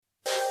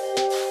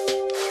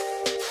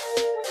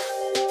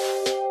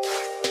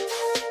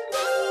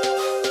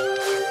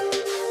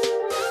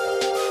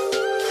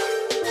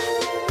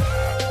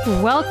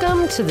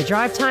Welcome to the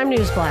Drive Time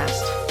News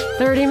Blast.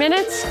 30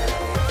 minutes,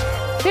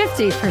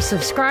 50 for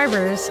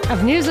subscribers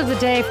of news of the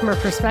day from a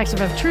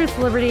perspective of truth,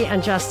 liberty,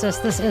 and justice.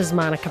 This is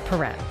Monica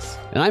Perez.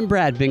 And I'm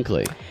Brad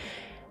Binkley.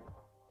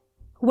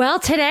 Well,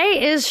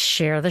 today is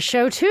Share the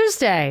Show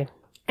Tuesday.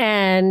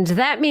 And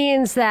that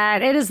means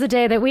that it is the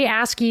day that we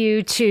ask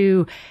you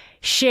to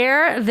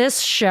share this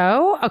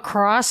show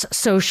across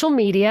social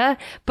media,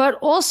 but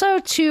also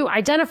to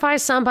identify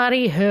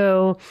somebody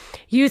who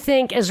you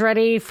think is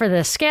ready for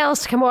the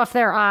scales to come off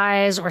their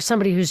eyes, or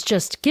somebody who's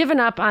just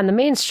given up on the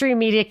mainstream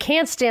media,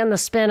 can't stand the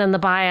spin and the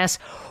bias,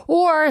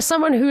 or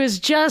someone who is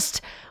just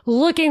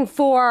looking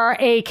for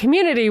a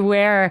community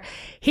where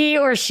he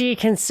or she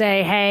can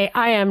say, hey,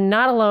 I am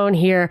not alone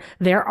here.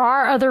 There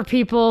are other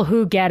people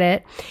who get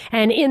it.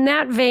 And in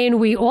that vein,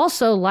 we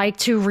also like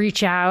to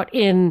reach out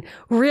in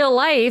real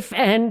life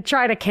and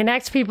try to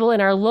connect people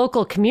in our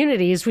local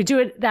communities. We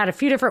do that a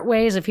few different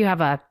ways. If you have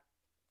a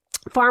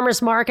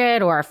farmer's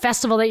market or a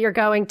festival that you're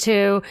going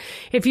to,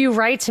 if you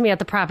write to me at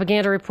the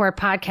Propaganda Report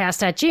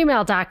podcast at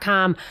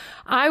gmail.com,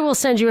 I will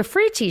send you a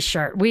free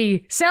t-shirt.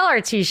 We sell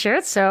our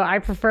t-shirts, so I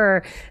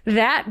prefer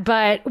that,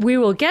 but we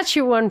will get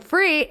you one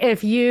free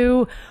if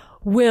you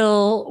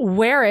will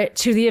wear it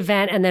to the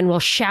event, and then we'll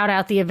shout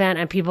out the event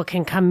and people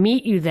can come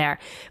meet you there.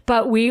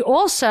 But we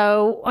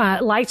also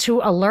like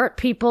to alert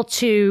people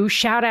to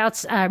shout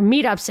outs,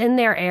 meetups in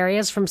their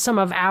areas from some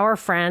of our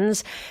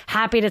friends.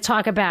 Happy to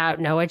talk about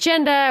No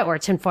Agenda or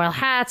Tinfoil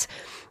Hats.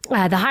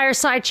 The Higher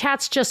Side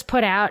Chats just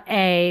put out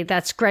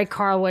that's Greg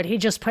Carlwood. He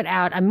just put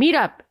out a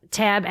meetup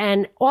tab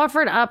and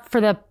offered up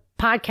for the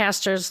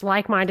podcasters,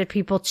 like-minded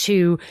people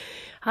to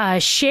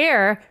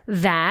share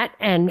that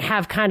and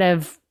have kind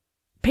of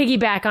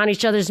piggyback on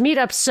each other's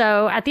meetups.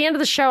 So at the end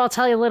of the show, I'll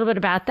tell you a little bit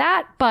about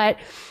that. But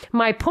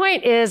my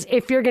point is,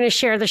 if you're going to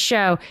share the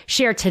show,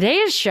 share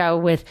today's show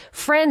with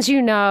friends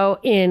you know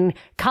in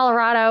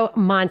Colorado,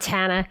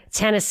 Montana,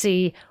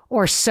 Tennessee,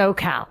 or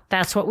SoCal.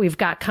 That's what we've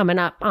got coming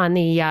up on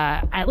the,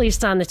 at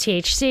least on the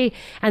THC.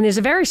 And there's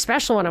a very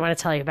special one I want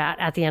to tell you about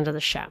at the end of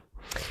the show.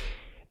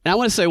 And I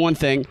want to say one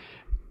thing.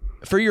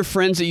 For your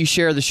friends that you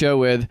share the show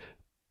with,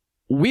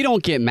 we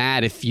don't get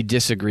mad if you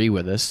disagree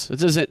with us. It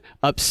doesn't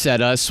upset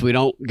us. We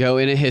don't go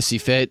in a hissy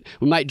fit.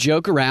 We might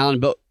joke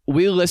around, but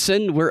we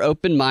listen. We're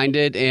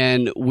open-minded,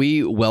 and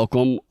we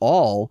welcome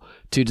all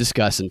to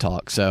discuss and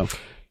talk. So,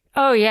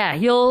 oh, yeah.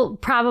 You'll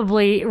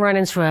probably run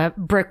into a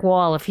brick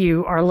wall if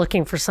you are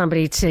looking for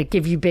somebody to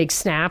give you big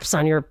snaps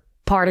on your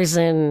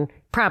partisan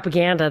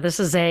propaganda. This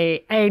is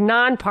a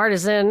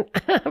nonpartisan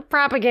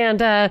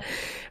propaganda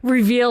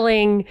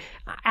revealing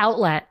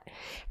outlet.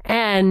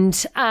 And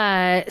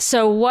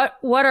so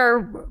what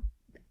are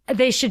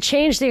they should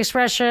change the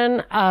expression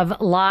of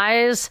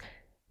lies,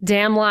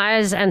 damn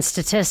lies, and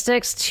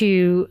statistics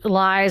to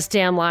lies,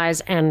 damn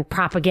lies, and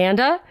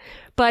propaganda.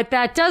 But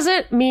that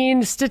doesn't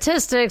mean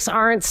statistics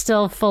aren't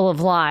still full of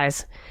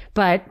lies.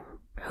 But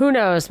who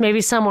knows?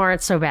 Maybe some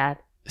aren't so bad.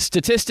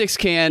 Statistics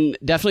can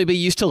definitely be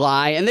used to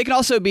lie, and they can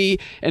also be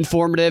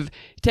informative.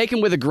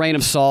 Taken with a grain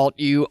of salt.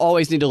 You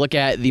always need to look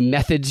at the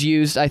methods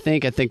used, I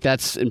think. I think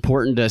that's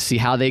important to see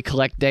how they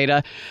collect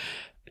data.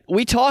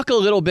 We talk a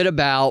little bit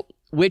about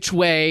which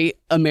way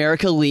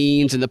America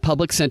leans and the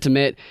public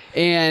sentiment.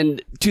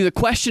 And to the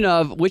question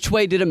of which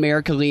way did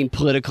America lean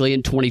politically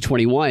in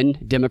 2021,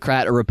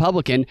 Democrat or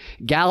Republican,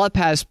 Gallup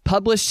has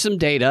published some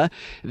data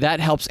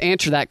that helps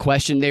answer that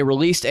question. They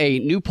released a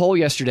new poll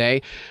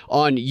yesterday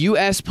on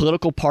U.S.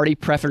 political party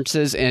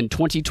preferences in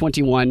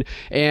 2021.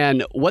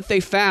 And what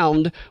they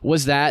found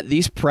was that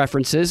these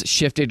preferences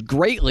shifted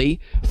greatly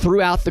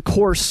throughout the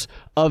course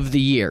of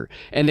the year.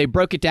 And they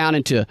broke it down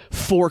into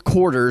 4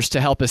 quarters to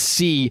help us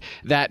see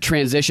that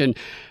transition.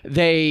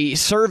 They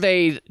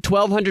surveyed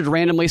 1,200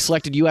 randomly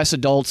selected U.S.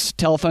 adults,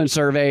 telephone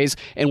surveys,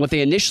 and what they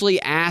initially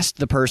asked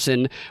the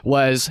person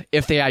was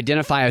if they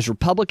identify as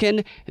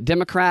Republican,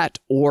 Democrat,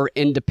 or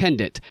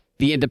Independent.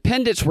 The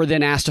independents were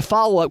then asked a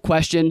follow-up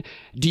question,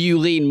 do you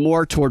lean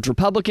more towards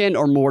Republican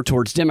or more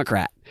towards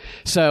Democrat?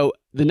 So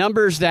the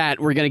numbers that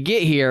we're going to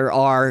get here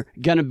are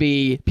going to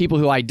be people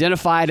who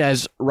identified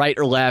as right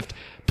or left,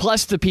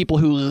 plus the people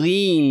who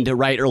leaned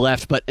right or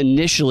left but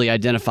initially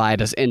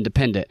identified as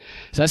independent.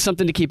 So that's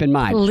something to keep in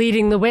mind.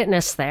 Leading the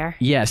witness there.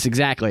 Yes,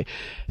 exactly.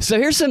 So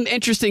here's some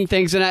interesting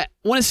things, and I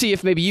want to see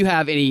if maybe you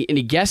have any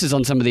guesses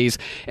on some of these.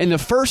 In the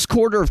first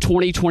quarter of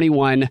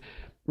 2021,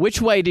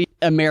 which way did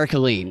America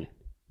lean?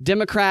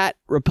 Democrat,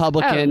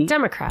 Republican? Oh,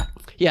 Democrat.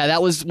 Yeah,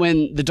 that was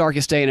when the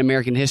darkest day in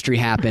American history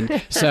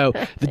happened. So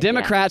the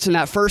Democrats in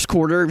that first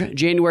quarter,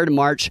 January to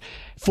March,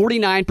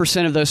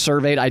 49% of those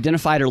surveyed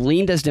identified or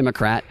leaned as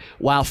Democrat,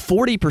 while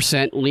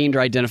 40% leaned or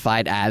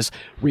identified as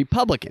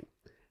Republican.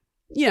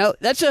 You know,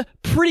 that's a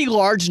pretty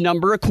large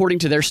number according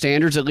to their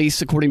standards, at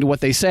least according to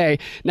what they say.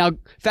 Now,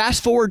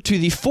 fast forward to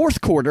the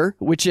fourth quarter,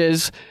 which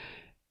is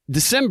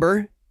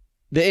December,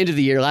 the end of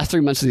the year, last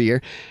 3 months of the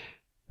year.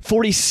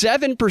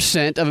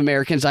 47% of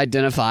Americans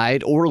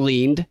identified or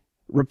leaned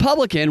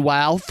Republican,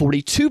 while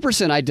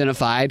 42%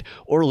 identified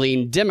or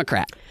leaned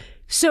Democrat.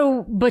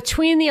 So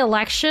between the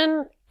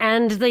election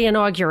and the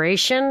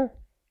inauguration,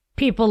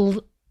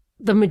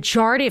 the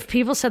majority of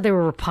people said they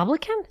were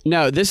Republican?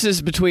 No, this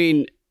is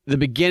between the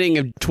beginning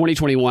of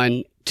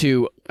 2021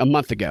 to a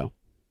month ago.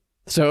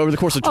 So over the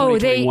course of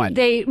 2021.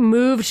 They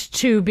moved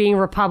to being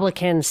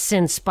Republican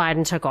since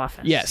Biden took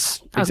office.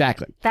 Yes,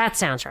 exactly. Okay. That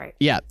sounds right.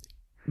 Yeah.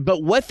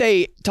 But what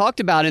they talked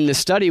about in this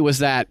study was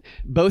that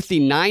both the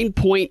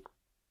 9-point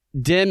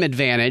Dem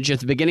advantage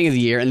at the beginning of the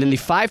year and then the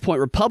 5-point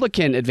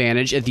Republican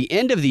advantage at the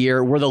end of the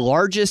year were the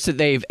largest that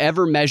they've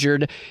ever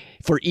measured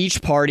for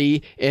each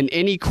party in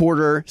any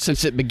quarter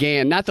since it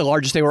began. Not the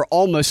largest, they were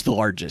almost the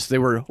largest. They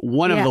were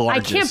one of the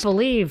largest. I can't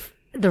believe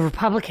the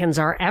Republicans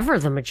are ever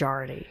the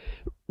majority.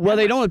 Well,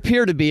 they don't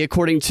appear to be,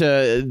 according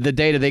to the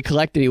data they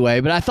collect anyway.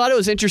 But I thought it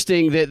was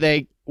interesting that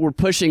they were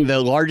pushing the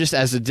largest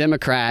as a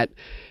Democrat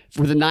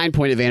for the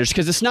 9-point advantage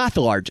because it's not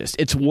the largest.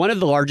 It's one of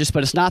the largest,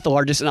 but it's not the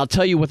largest. And I'll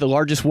tell you what the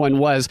largest one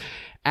was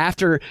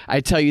after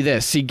I tell you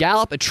this. See,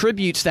 Gallup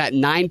attributes that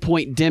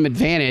 9-point Dem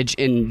advantage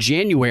in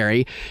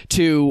January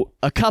to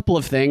a couple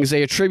of things.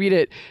 They attribute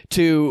it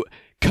to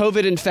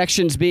COVID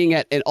infections being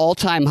at an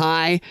all-time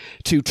high,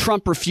 to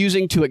Trump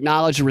refusing to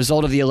acknowledge the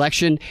result of the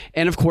election,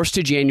 and of course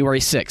to January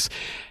 6th.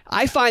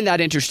 I find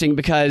that interesting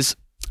because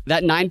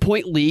that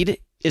 9-point lead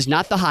is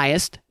not the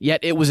highest,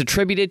 yet it was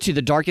attributed to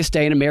the darkest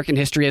day in American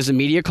history, as the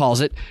media calls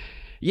it.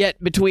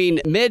 Yet between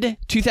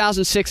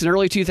mid-2006 and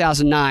early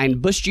 2009,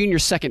 Bush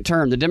Jr.'s second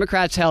term, the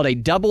Democrats held a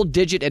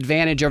double-digit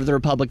advantage over the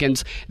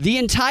Republicans the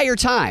entire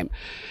time.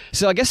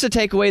 So I guess the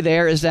takeaway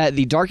there is that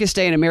the darkest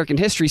day in American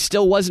history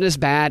still wasn't as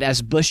bad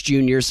as Bush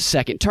Jr.'s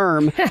second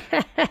term.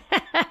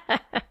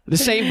 The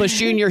same Bush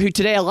Jr. who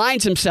today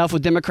aligns himself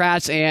with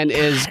Democrats and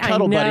is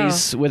cuddle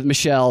buddies with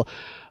Michelle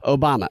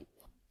Obama.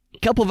 A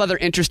couple of other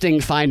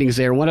interesting findings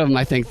there. One of them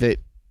I think that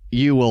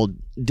you will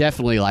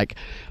definitely like.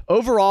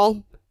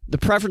 Overall, the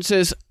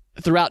preferences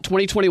throughout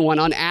 2021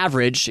 on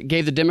average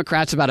gave the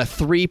Democrats about a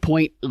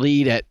 3-point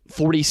lead at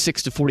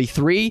 46 to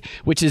 43,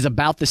 which is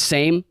about the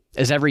same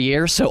as every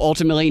year. So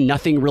ultimately,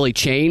 nothing really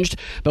changed.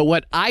 But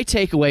what I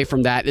take away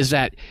from that is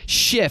that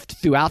shift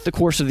throughout the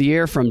course of the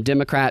year from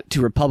Democrat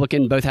to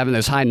Republican, both having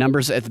those high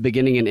numbers at the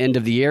beginning and end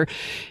of the year,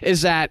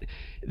 is that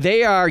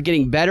they are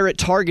getting better at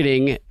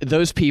targeting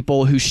those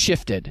people who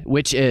shifted,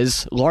 which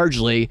is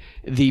largely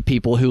the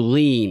people who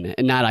lean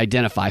and not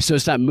identify. So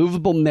it's that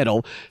movable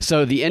middle.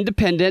 So the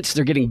independents,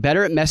 they're getting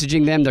better at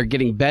messaging them. They're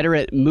getting better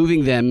at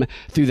moving them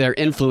through their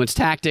influence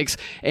tactics.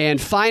 And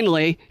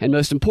finally, and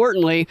most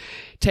importantly,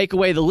 take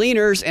away the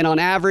leaners. And on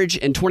average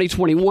in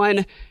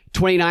 2021,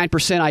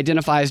 29%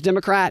 identify as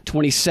Democrat,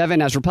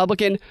 27% as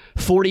Republican,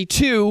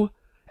 42%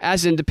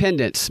 as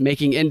independents,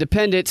 making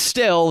independents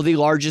still the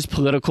largest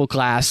political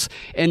class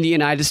in the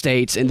United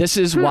States. And this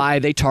is why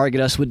they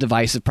target us with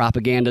divisive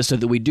propaganda, so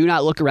that we do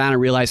not look around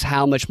and realize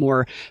how much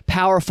more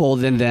powerful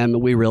than them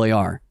we really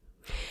are.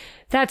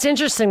 That's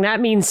interesting. That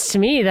means to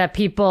me that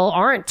people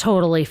aren't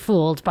totally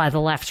fooled by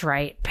the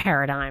left-right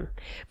paradigm.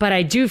 But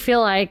I do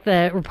feel like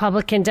the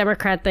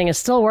Republican-Democrat thing is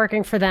still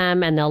working for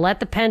them, and they'll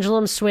let the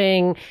pendulum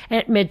swing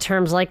at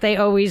midterms like they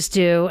always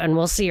do, and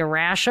we'll see a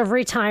rash of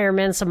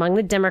retirements among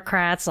the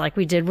Democrats like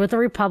we did with the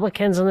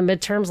Republicans in the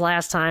midterms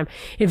last time.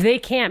 If they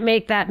can't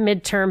make that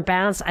midterm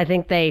bounce, I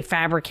think they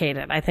fabricate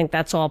it. I think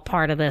that's all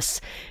part of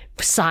this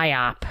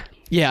psyop.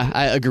 Yeah,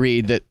 I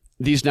agree that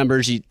these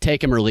numbers, you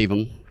take them or leave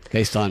them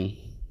based on...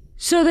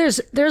 So there's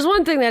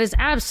one thing that is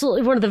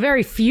absolutely one of the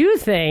very few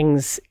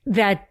things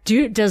that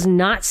does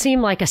not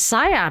seem like a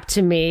psyop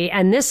to me,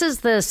 and this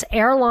is this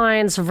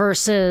airlines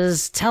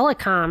versus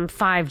telecom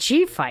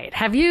 5G fight.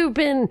 Have you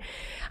been...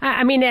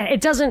 I mean,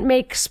 it doesn't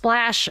make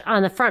splash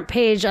on the front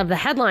page of the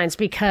headlines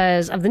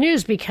of the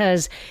news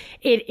because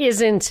it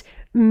isn't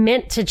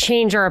meant to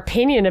change our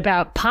opinion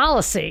about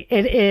policy.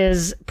 It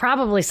is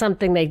probably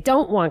something they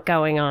don't want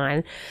going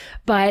on,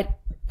 but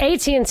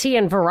AT&T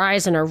and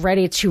Verizon are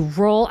ready to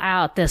roll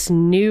out this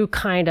new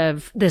kind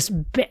of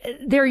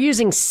they're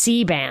using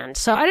C-band.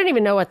 So I don't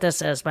even know what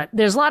this is, but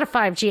there's a lot of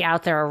 5G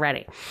out there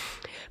already.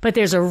 But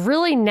there's a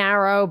really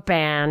narrow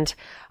band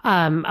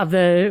of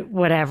the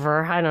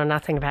whatever, I know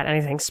nothing about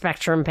anything,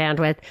 spectrum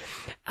bandwidth,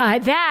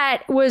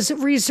 that was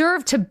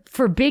reserved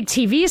for big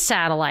TV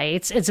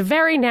satellites. It's a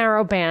very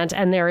narrow band,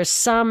 and there is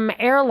some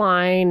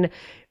airline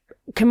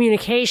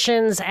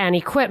communications and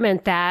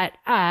equipment that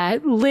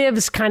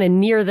lives kind of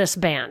near this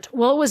band.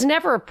 Well, it was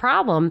never a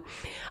problem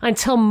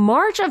until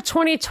March of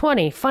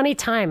 2020. Funny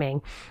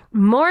timing.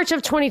 March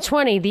of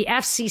 2020, the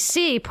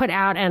FCC put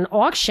out an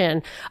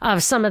auction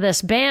of some of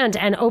this band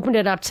and opened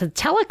it up to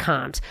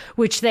telecoms,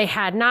 which they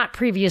had not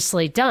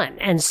previously done.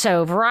 And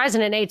so Verizon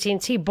and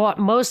AT&T bought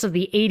most of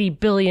the $80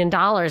 billion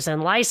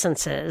in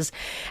licenses.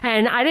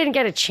 And I didn't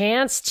get a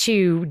chance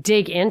to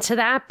dig into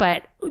that,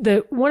 but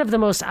one of the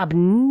most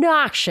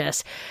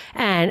obnoxious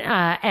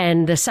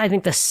and this, I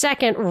think the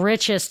second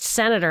richest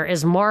senator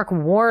is Mark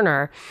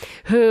Warner,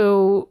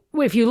 who,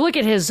 if you look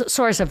at his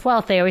source of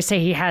wealth, they always say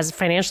he has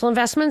financial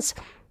investments.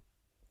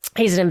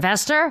 He's an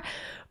investor,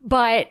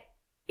 but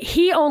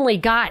he only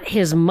got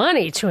his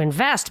money to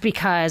invest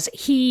because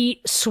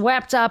he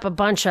swept up a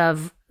bunch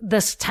of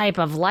this type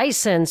of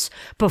license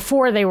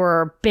before they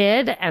were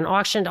bid and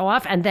auctioned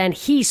off. And then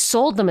he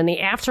sold them in the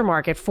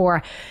aftermarket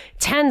for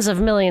tens of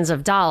millions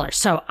of dollars.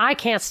 So I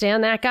can't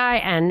stand that guy.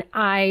 And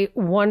I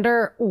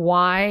wonder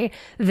why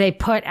they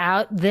put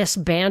out this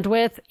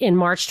bandwidth in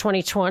March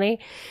 2020.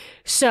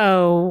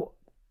 So,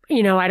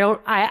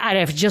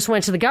 I just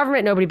went to the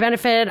government. Nobody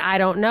benefited. I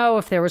don't know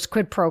if there was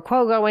quid pro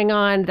quo going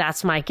on.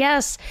 That's my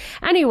guess.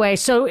 Anyway,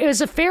 so it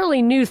was a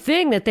fairly new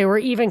thing that they were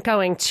even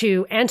going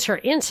to enter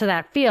into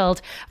that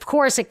field. Of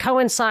course, it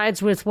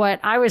coincides with what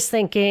I was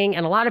thinking.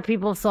 And a lot of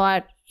people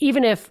thought,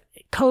 even if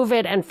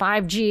COVID and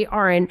 5G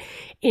aren't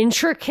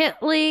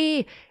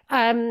intricately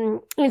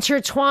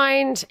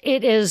intertwined,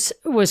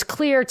 was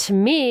clear to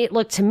me, it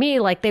looked to me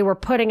like they were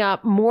putting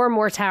up more and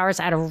more towers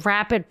at a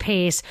rapid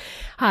pace.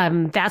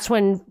 That's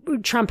when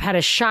Trump had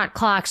a shot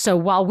clock. So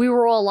while we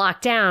were all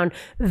locked down,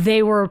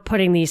 they were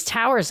putting these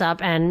towers up.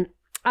 And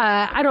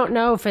I don't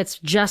know if it's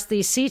just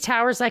these C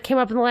towers that came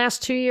up in the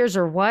last 2 years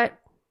or what.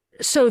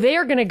 So they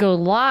are going to go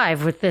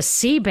live with this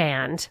C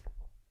band.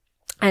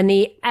 And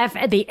the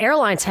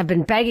airlines have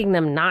been begging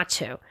them not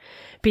to,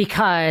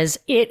 because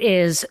it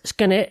is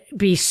going to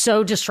be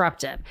so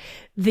disruptive.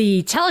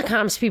 The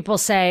telecoms people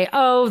say,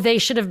 oh, they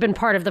should have been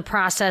part of the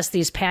process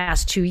these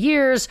past 2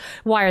 years.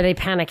 Why are they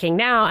panicking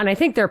now? And I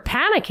think they're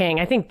panicking.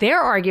 I think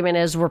their argument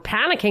is we're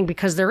panicking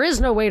because there is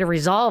no way to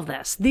resolve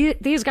this.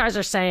 These guys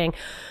are saying,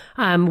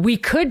 we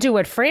could do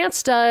what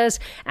France does,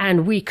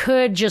 and we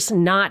could just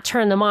not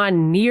turn them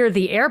on near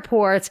the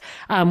airports.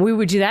 We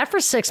would do that for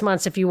 6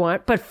 months if you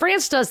want, but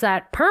France does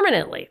that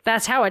permanently.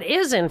 That's how it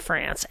is in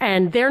France.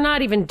 And they're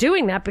not even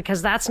doing that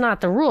because that's not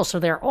the rule. So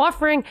they're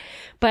offering.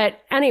 But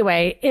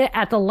anyway,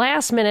 at the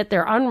last minute,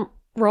 they're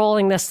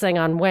unrolling this thing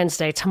on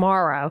Wednesday,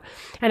 tomorrow.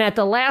 And at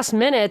the last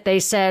minute, they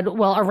said,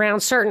 well,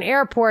 around certain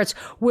airports,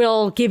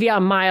 we'll give you a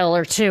mile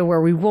or two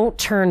where we won't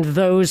turn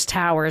those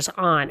towers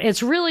on.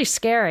 It's really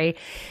scary.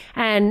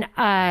 And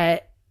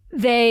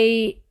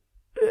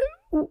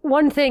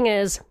one thing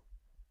is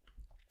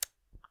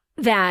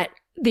that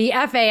the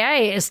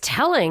FAA is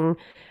telling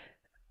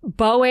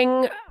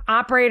Boeing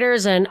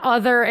operators and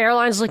other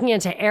airlines looking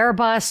into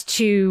Airbus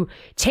to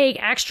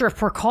take extra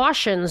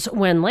precautions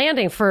when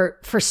landing for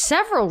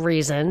several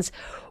reasons.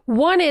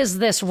 One is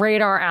this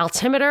radar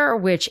altimeter,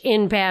 which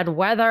in bad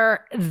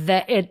weather,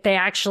 they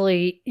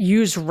actually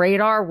use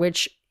radar,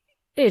 which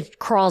it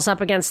crawls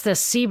up against this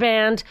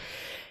C-band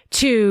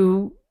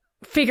to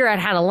figure out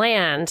how to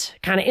land,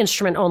 kind of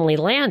instrument-only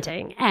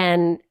landing.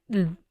 And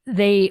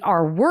they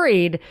are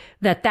worried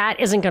that that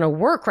isn't going to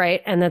work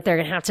right and that they're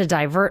going to have to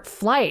divert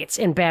flights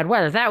in bad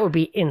weather. That would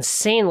be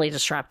insanely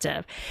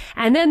disruptive.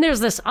 And then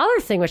there's this other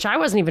thing, which I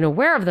wasn't even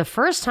aware of the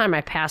first time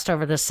I passed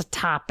over this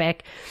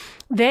topic.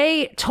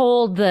 They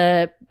told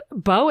the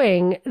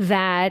Boeing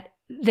that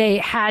they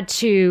had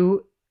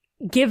to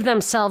give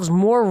themselves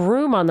more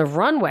room on the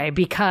runway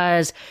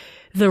because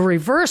the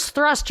reverse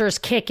thrusters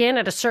kick in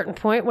at a certain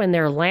point when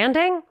they're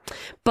landing,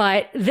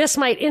 but this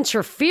might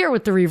interfere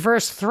with the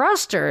reverse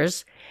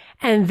thrusters,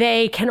 and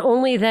they can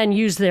only then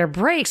use their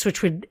brakes,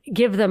 which would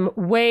give them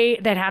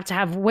they'd have to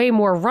have way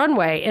more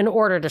runway in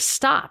order to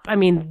stop. I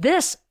mean,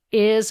 this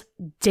is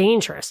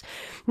dangerous.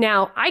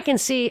 Now, I can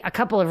see a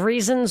couple of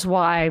reasons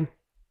why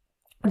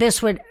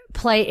this would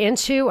play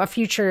into a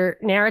future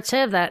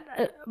narrative that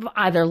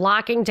either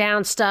locking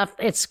down stuff,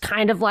 it's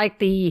kind of like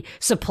the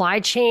supply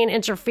chain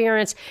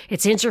interference.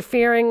 It's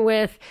interfering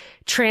with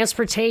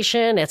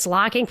transportation. It's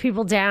locking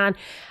people down.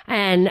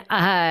 And,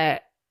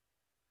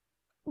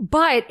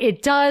 but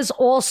it does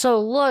also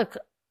look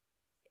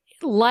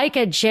like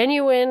a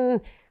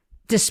genuine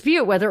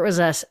dispute, whether it was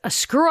a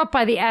screw up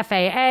by the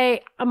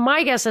FAA.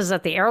 My guess is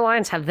that the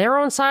airlines have their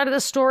own side of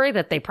the story,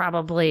 that they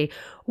probably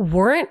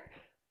weren't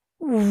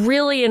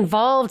really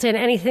involved in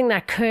anything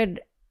that could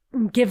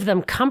give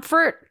them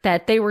comfort,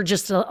 that they were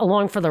just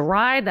along for the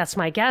ride. That's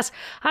my guess.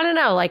 I don't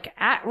know.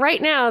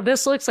 Right now,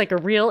 this looks like a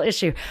real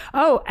issue.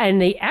 Oh, and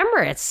the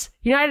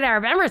United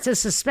Arab Emirates is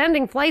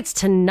suspending flights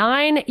to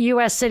 9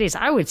 U.S. cities.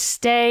 I would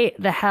stay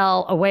the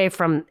hell away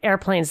from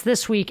airplanes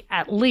this week,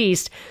 at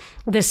least.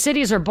 The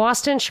cities are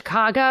Boston,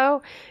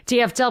 Chicago,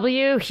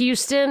 DFW,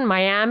 Houston,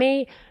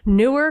 Miami,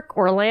 Newark,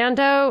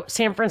 Orlando,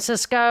 San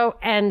Francisco,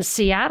 and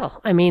Seattle.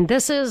 I mean,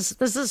 this is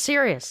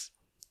serious.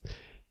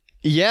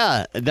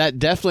 Yeah, that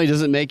definitely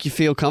doesn't make you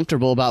feel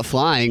comfortable about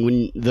flying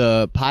when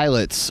the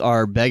pilots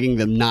are begging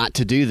them not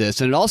to do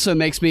this. And it also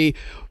makes me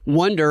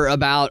wonder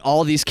about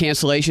all these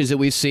cancellations that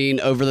we've seen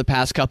over the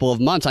past couple of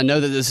months. I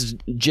know that this is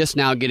just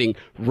now getting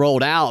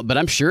rolled out, but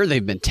I'm sure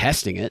they've been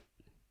testing it.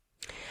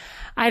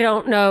 I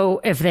don't know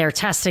if they're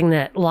testing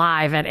that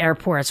live at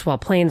airports while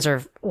planes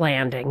are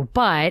landing,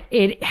 but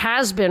it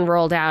has been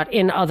rolled out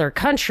in other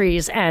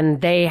countries,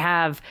 and they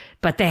have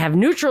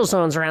neutral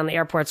zones around the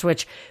airports,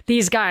 which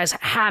these guys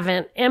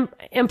haven't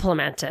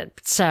implemented.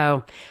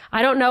 So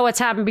I don't know what's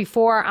happened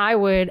before. I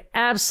would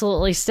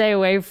absolutely stay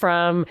away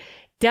from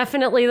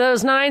definitely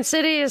those 9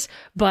 cities,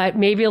 but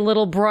maybe a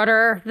little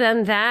broader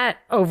than that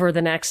over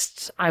the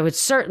next, I would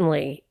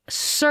certainly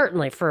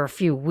for a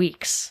few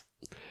weeks.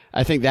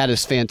 I think that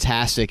is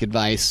fantastic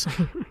advice.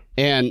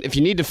 And if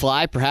you need to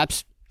fly,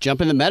 perhaps jump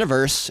in the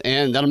metaverse,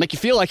 and that'll make you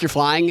feel like you're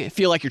flying,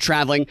 feel like you're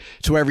traveling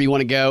to wherever you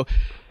want to go.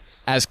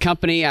 As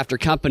company after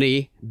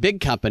company,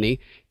 big company,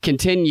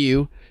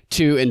 continue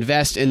to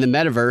invest in the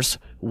metaverse,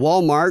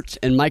 Walmart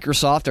and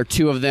Microsoft are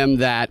two of them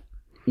that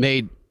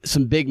made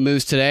some big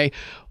moves today.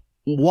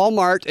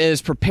 Walmart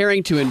is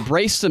preparing to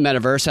embrace the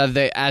metaverse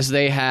as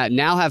they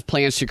now have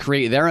plans to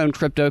create their own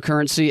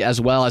cryptocurrency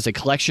as well as a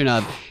collection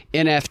of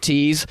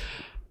NFTs.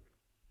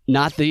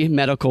 Not the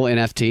medical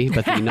NFT,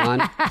 but the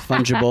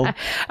non-fungible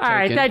All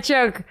right, that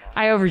joke,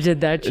 I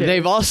overdid that joke.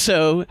 They've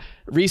also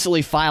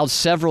recently filed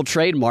several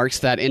trademarks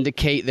that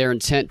indicate their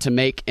intent to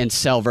make and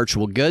sell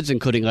virtual goods,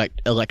 including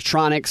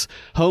electronics,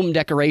 home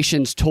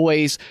decorations,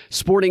 toys,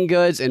 sporting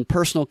goods, and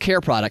personal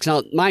care products.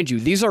 Now, mind you,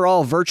 these are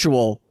all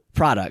virtual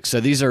products. So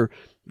these are,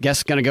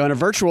 guess, going to go in a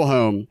virtual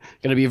home,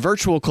 going to be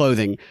virtual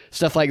clothing,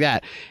 stuff like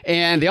that.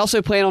 And they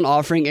also plan on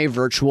offering a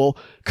virtual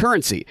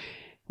currency.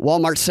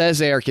 Walmart says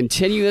they are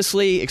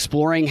continuously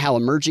exploring how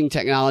emerging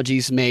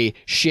technologies may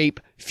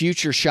shape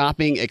future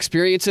shopping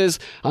experiences.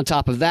 On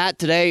top of that,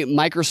 today,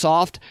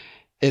 Microsoft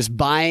is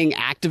buying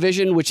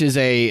Activision, which is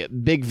a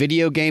big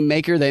video game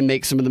maker. They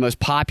make some of the most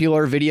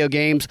popular video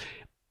games,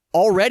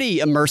 already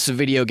immersive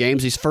video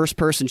games, these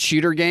first-person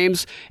shooter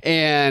games,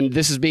 and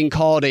this is being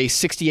called a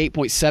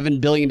 $68.7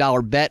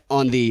 billion bet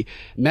on the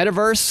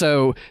metaverse,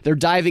 so they're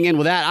diving in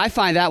with that. I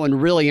find that one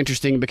really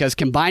interesting because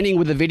combining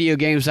with the video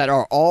games that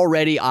are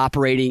already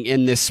operating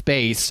in this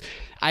space,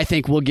 I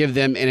think will give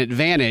them an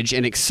advantage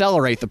and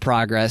accelerate the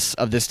progress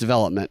of this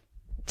development.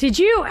 Did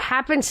you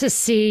happen to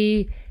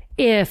see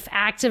if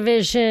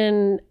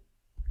Activision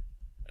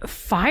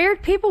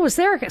fired people? Was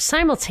there a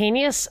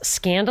simultaneous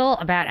scandal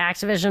about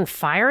Activision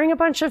firing a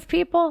bunch of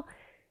people?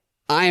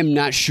 I am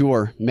not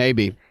sure.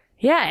 Maybe.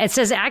 Yeah, it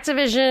says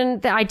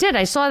Activision.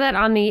 I saw that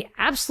on the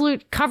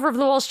absolute cover of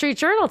the Wall Street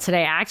Journal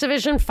today.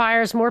 Activision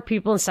fires more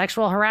people in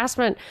sexual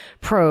harassment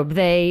probe.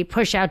 They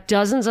push out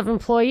dozens of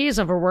employees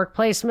over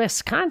workplace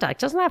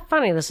misconduct. Isn't that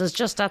funny? This is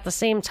just at the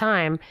same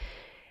time.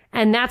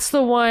 And that's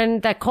the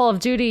one that Call of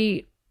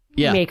Duty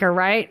maker,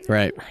 right?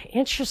 Right.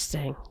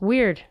 Interesting.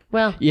 Weird.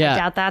 Well, yeah. I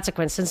doubt that's a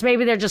coincidence.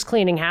 Maybe they're just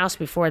cleaning house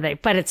before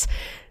but it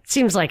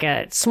seems like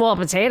a small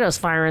potatoes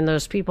firing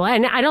those people.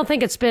 And I don't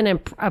think it's been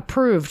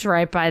approved,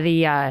 right, by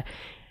the kind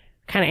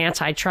of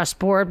antitrust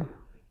board.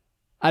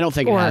 I don't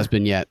think it has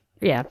been yet.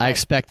 Yeah. I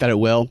expect that it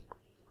will.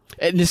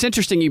 And it's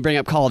interesting you bring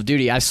up Call of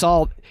Duty. I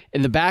saw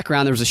in the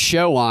background there was a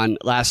show on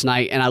last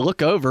night, and I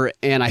look over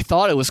and I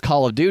thought it was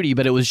Call of Duty,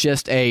 but it was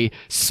just a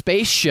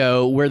space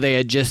show where they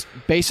had just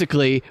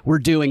basically were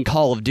doing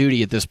Call of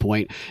Duty at this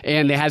point.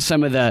 And they had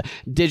some of the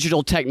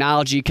digital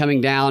technology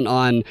coming down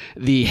on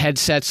the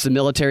headsets the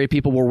military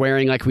people were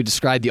wearing, like we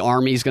described the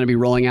Army is going to be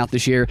rolling out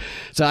this year.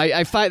 So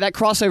I find that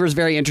crossover is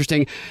very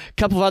interesting. A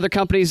couple of other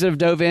companies that have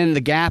dove in.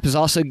 The Gap is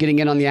also getting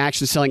in on the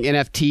action, selling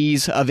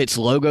NFTs of its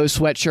logo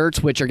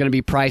sweatshirts, which are going to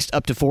be priced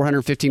up to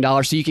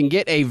 $415. So you can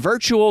get a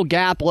virtual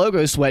Gap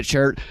logo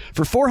sweatshirt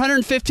for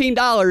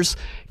 $415.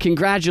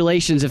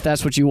 Congratulations if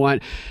that's what you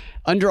want.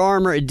 Under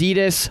Armour,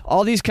 Adidas,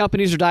 all these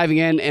companies are diving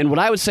in. And what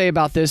I would say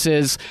about this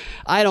is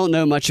I don't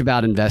know much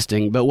about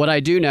investing, but what I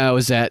do know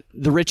is that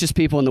the richest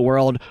people in the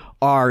world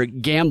are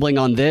gambling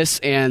on this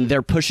and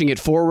they're pushing it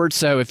forward.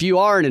 So if you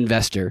are an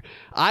investor,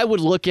 I would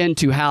look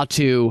into how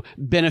to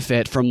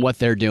benefit from what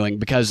they're doing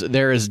because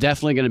there is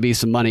definitely going to be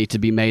some money to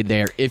be made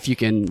there if you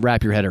can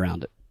wrap your head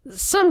around it.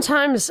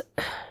 Sometimes,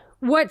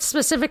 what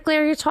specifically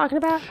are you talking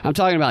about? I'm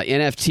talking about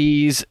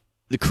NFTs,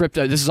 the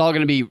crypto. This is all going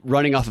to be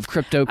running off of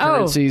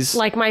cryptocurrencies. Oh,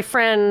 like my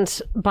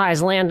friend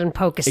buys land in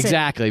Polka City.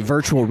 Exactly.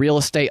 Virtual real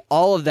estate,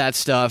 all of that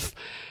stuff.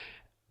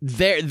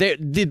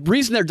 The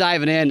reason they're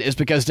diving in is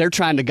because they're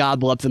trying to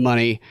gobble up the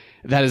money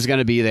that is going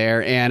to be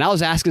there. And I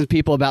was asking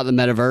people about the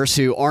metaverse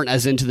who aren't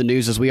as into the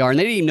news as we are, and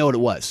they didn't even know what it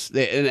was.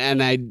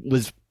 And I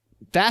was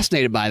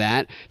fascinated by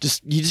that.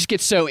 You just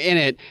get so in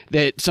it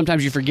that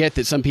sometimes you forget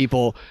that some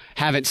people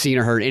haven't seen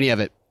or heard any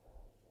of it.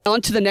 On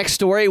to the next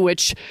story,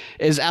 which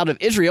is out of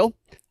Israel.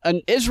 An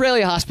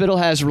Israeli hospital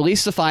has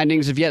released the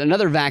findings of yet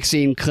another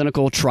vaccine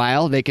clinical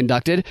trial they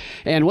conducted,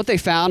 and what they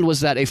found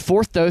was that a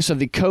fourth dose of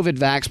the COVID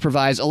vax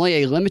provides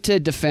only a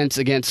limited defense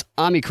against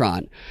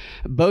Omicron.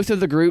 Both of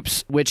the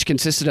groups, which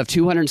consisted of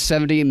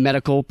 270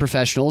 medical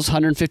professionals,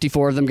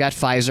 154 of them got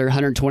Pfizer,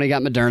 120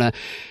 got Moderna,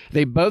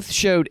 they both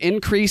showed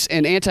increase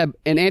in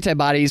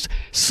antibodies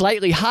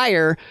slightly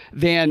higher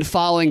than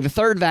following the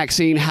third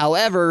vaccine.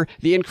 However,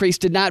 the increase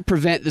did not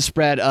prevent the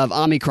spread of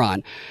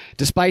Omicron.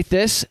 Despite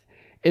this,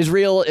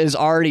 Israel is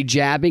already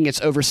jabbing its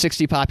over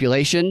 60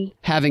 population,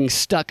 having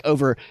stuck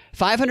over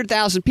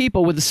 500,000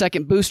 people with the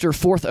second booster,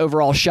 fourth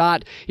overall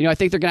shot. I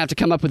think they're going to have to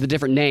come up with a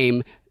different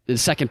name. The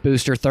second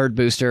booster, third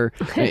booster.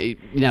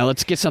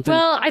 Let's get something.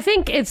 Well, I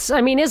think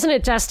isn't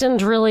it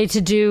destined really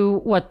to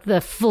do what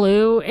the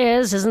flu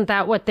is? Isn't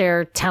that what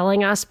they're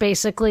telling us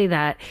basically,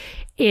 that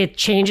it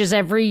changes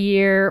every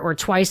year or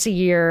twice a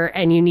year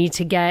and you need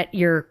to get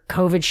your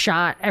COVID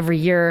shot every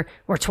year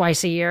or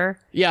twice a year?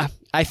 Yeah.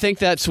 I think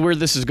that's where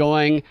this is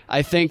going.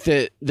 I think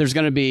that there's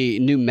going to be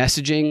new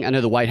messaging. I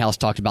know the White House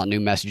talked about new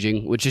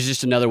messaging, which is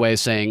just another way of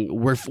saying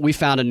we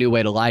found a new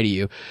way to lie to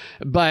you.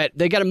 But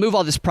they got to move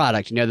all this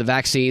product, the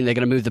vaccine. They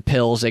got to move the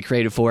pills they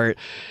created for it.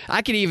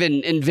 I could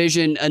even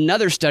envision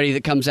another study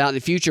that comes out in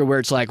the future where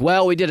it's like,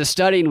 well, we did a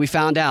study and we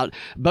found out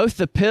both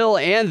the pill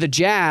and the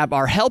jab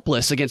are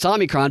helpless against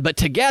Omicron, but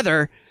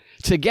together,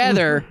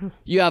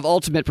 you have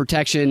ultimate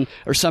protection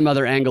or some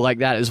other angle like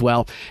that as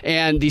well.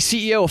 And the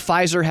CEO of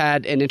Pfizer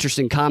had an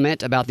interesting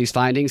comment about these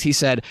findings. He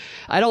said,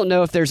 I don't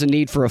know if there's a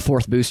need for a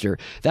fourth booster.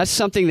 That's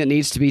something that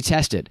needs to be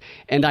tested.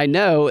 And I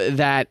know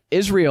that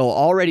Israel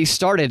already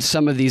started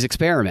some of these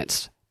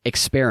experiments,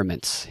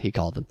 he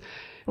called them.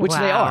 Which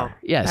they are,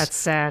 yes. That's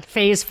sad.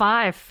 Phase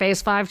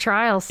 5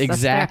 trials.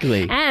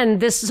 Exactly.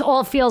 And this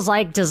all feels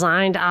like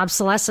designed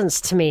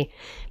obsolescence to me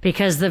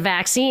because the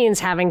vaccines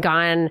having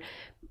gone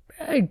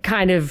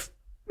kind of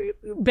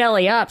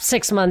belly up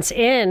 6 months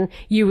in,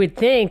 you would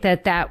think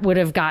that would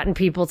have gotten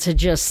people to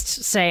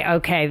just say,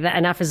 okay,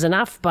 enough is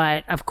enough.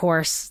 But of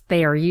course,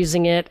 they are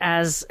using it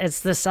as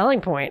it's the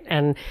selling point.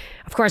 And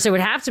of course, it would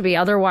have to be.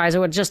 Otherwise, it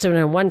would just have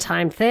been a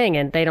one-time thing.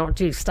 And they don't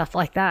do stuff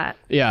like that.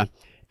 Yeah.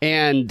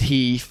 And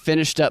he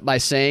finished up by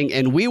saying,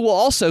 and we will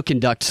also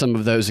conduct some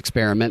of those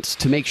experiments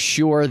to make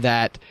sure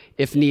that,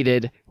 if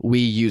needed, we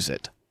use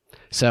it.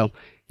 So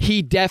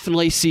he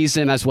definitely sees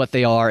them as what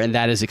they are, and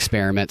that is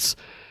experiments.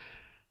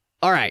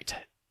 All right.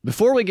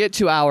 Before we get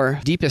to our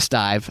deepest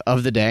dive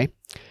of the day,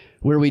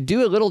 where we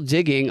do a little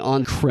digging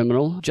on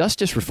criminal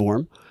justice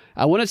reform,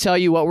 I want to tell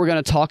you what we're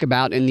going to talk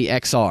about in the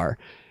XR.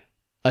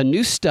 A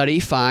new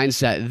study finds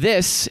that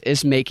this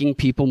is making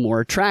people more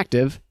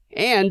attractive.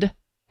 And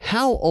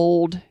how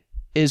old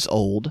is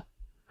old?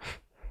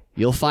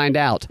 You'll find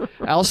out.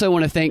 I also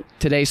want to thank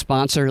today's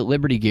sponsor,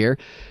 Liberty Gear.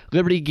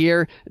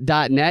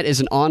 LibertyGear.net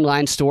is an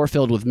online store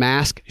filled with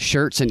masks,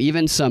 shirts, and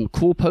even some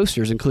cool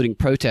posters, including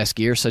protest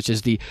gear, such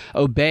as the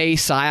Obey,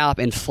 PSYOP,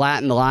 and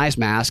Flatten the Lies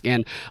mask,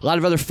 and a lot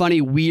of other funny,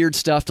 weird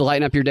stuff to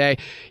lighten up your day.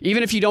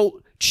 Even if you don't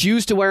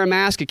choose to wear a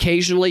mask,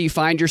 occasionally you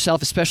find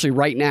yourself, especially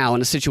right now, in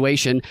a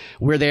situation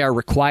where they are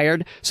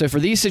required. So for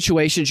these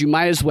situations, you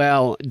might as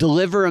well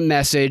deliver a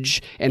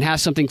message and have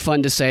something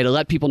fun to say to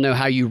let people know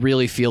how you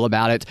really feel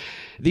about it.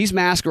 These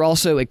masks are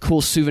also a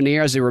cool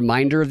souvenir as a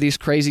reminder of these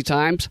crazy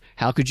times.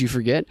 How could you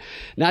forget?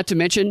 Not to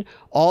mention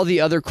all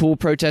the other cool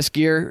protest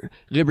gear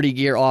Liberty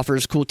Gear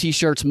offers, cool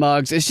t-shirts,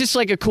 mugs. It's just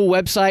like a cool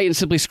website, and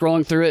simply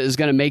scrolling through it is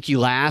going to make you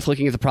laugh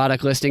looking at the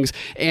product listings.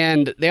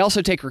 And they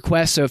also take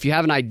requests, so if you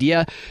have an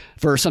idea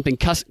for something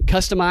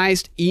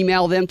customized,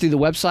 email them through the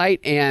website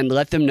and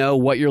let them know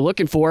what you're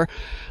looking for.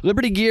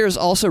 Liberty Gear is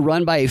also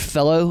run by a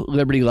fellow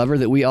Liberty lover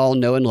that we all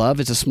know and love.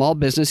 It's a small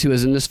business who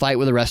is in this fight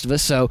with the rest of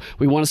us, so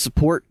we want to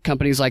support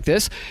companies like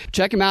this.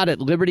 Check them out at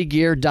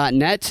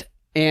libertygear.net.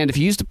 And if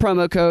you use the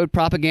promo code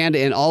propaganda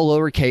in all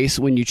lowercase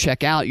when you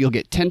check out, you'll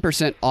get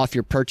 10% off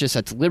your purchase.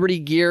 That's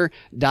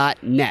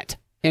libertygear.net.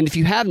 And if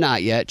you have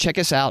not yet, check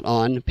us out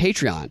on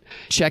Patreon.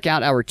 Check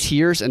out our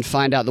tiers and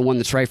find out the one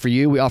that's right for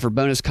you. We offer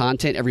bonus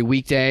content every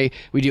weekday.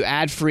 We do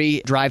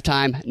ad-free Drive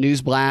Time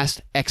News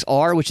Blast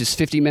XR, which is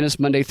 50 minutes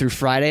Monday through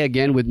Friday,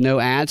 again with no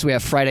ads. We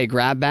have Friday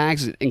Grab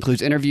Bags. It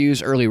includes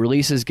interviews, early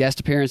releases,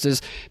 guest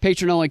appearances,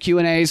 patron-only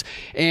Q&As,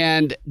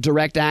 and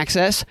direct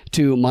access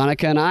to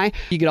Monica and I.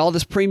 You get all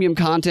this premium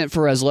content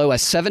for as low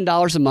as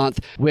 $7 a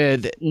month,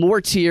 with more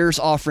tiers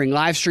offering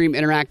live stream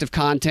interactive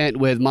content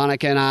with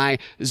Monica and I,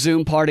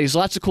 Zoom parties,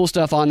 lots of cool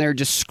stuff on there.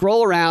 Just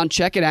scroll around,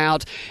 check it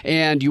out,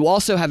 and you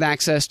also have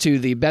access to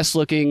the best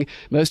looking,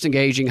 most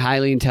engaging,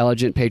 highly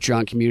intelligent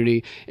Patreon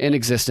community in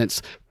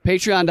existence.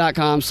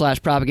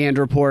 Patreon.com/propaganda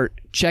report.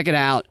 Check it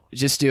out.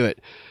 Just do it.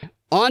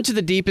 On to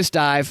the deepest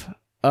dive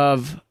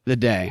of the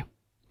day.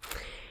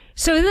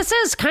 So this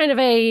is kind of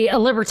a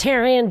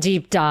libertarian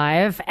deep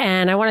dive,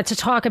 and I wanted to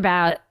talk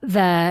about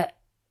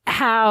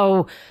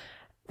how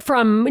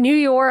from New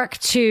York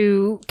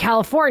to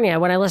California,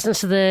 when I listen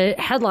to the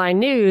headline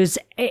news,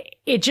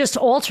 it just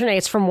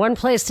alternates from one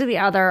place to the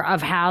other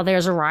of how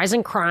there's a rise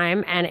in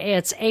crime, and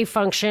it's a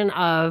function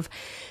of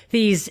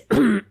these,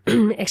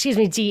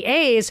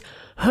 DAs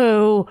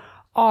who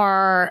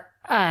are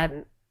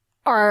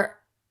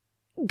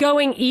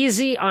going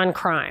easy on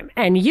crime.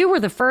 And you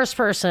were the first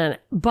person,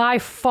 by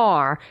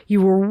far,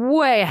 you were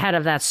way ahead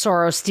of that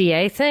Soros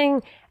DA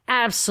thing.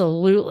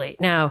 Absolutely.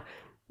 Now,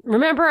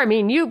 remember,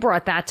 you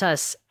brought that to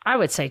us, I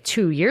would say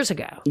 2 years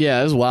ago. Yeah,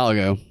 it was a while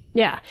ago.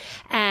 Yeah.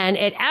 And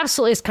it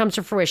absolutely has come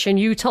to fruition.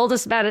 You told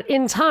us about it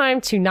in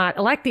time to not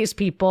elect these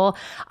people.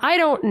 I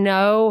don't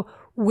know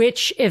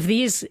if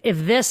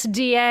this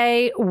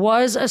DA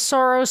was a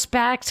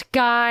Soros-backed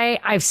guy.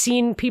 I've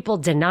seen people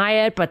deny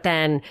it, but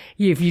then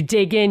if you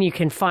dig in, you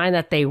can find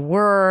that they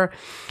were.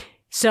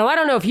 So I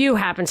don't know if you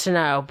happen to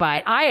know,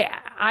 but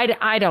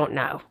I don't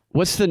know.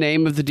 What's the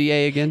name of the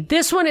DA again?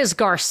 This one is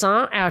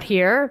Garcon out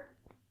here.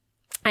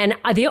 And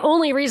the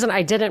only reason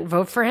I didn't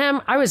vote for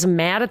him, I was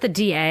mad at the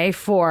DA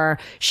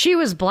she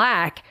was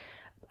black,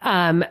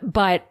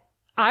 but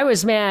I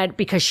was mad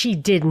because she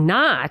did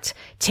not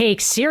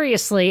take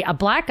seriously a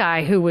black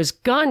guy who was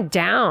gunned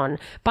down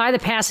by the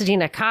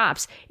Pasadena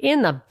cops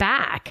in the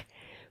back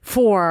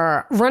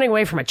for running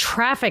away from a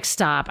traffic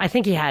stop. I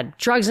think he had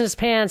drugs in his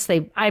pants.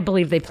 I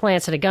believe they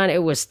planted a gun.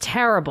 It was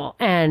terrible.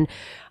 And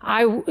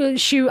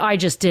I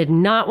just did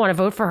not want to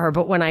vote for her.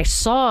 But when I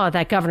saw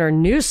that Governor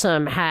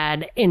Newsom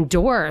had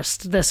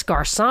endorsed this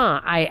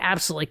Garcon, I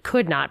absolutely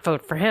could not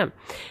vote for him.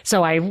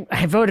 So I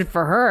voted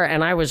for her,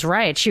 and I was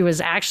right. She was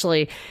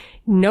actually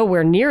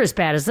nowhere near as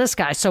bad as this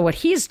guy. So what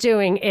he's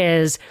doing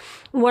is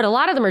what a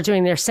lot of them are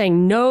doing. They're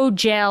saying no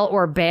jail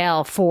or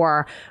bail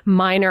for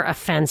minor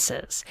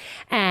offenses.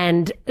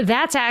 And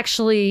that's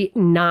actually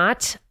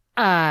not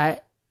I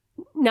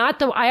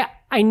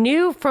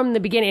knew from the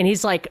beginning, and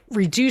he's like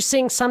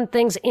reducing some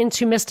things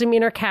into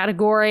misdemeanor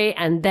category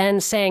and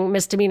then saying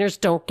misdemeanors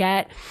don't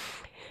get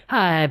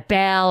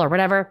bail or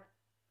whatever,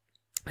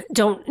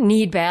 don't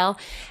need bail.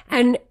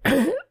 And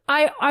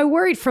I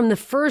worried from the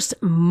first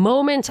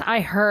moment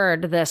I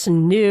heard this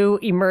new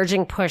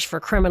emerging push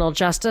for criminal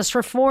justice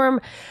reform.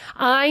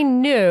 I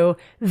knew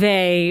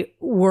they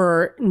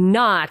were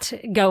not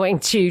going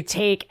to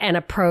take an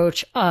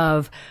approach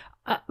of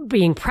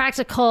being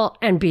practical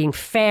and being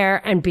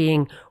fair and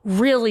being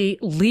really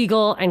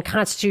legal and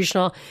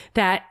constitutional,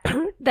 that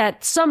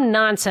some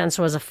nonsense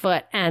was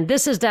afoot. And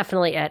this is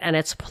definitely it. And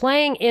it's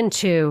playing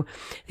into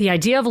the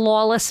idea of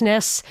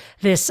lawlessness,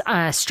 this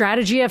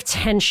strategy of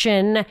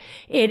tension.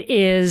 It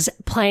is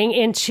playing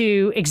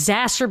into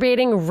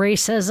exacerbating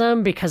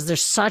racism because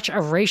there's such a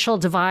racial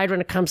divide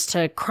when it comes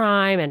to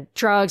crime and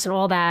drugs and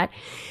all that.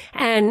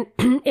 And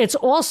it's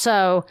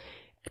also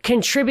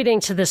contributing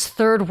to this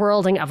third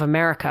worlding of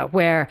America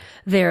where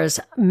there's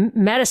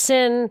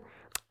medicine,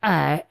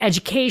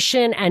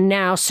 education, and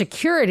now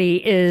security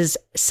is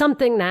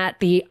something that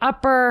the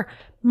upper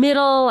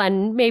middle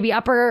and maybe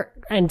upper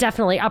and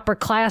definitely upper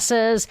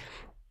classes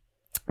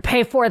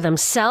pay for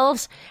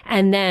themselves.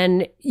 And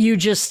then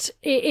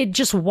it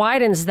just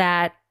widens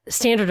that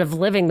standard of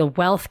living, the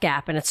wealth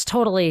gap. And it's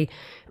totally,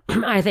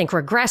 I think,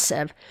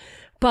 regressive.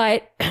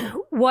 But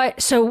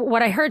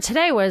what I heard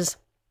today was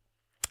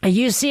a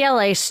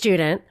UCLA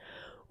student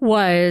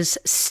was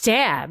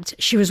stabbed.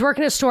 She was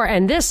working at a store,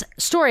 and this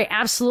story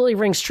absolutely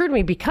rings true to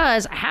me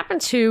because I happened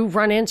to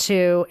run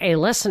into a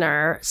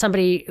listener,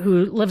 somebody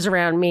who lives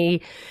around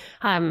me,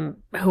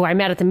 who I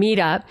met at the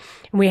meetup,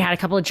 and we had a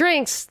couple of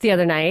drinks the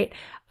other night,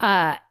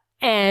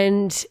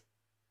 and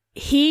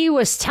he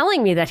was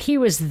telling me that he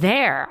was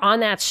there on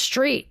that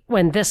street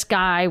when this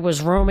guy was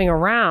roaming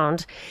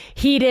around.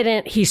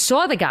 He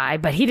saw the guy,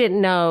 but he didn't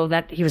know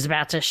that he was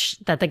about to,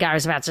 that the guy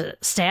was about to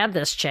stab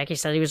this chick. He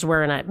said he was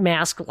wearing a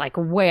mask like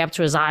way up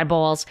to his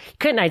eyeballs.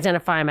 Couldn't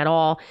identify him at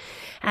all.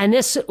 And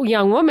this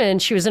young woman,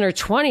 she was in her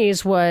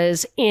 20s,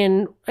 was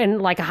in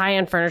like a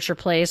high-end furniture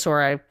place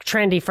or a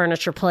trendy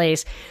furniture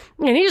place.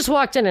 And he just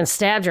walked in and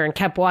stabbed her and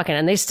kept walking,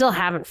 and they still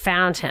haven't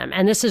found him.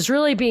 And this is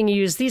really being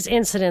used, these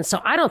incidents.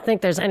 So I don't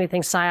think there's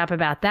anything psyop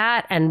about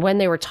that. And when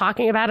they were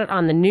talking about it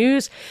on the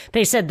news,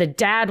 they said the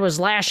dad was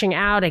lashing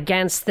out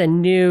against the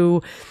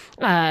new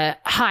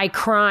high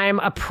crime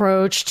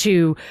approach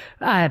to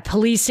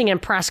policing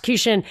and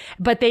prosecution,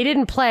 but they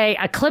didn't play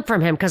a clip from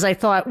him because I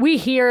thought we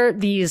hear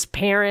these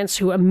parents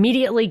who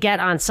immediately get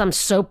on some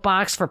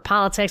soapbox for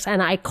politics,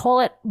 and I call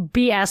it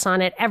BS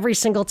on it every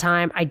single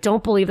time. I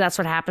don't believe that's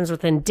what happens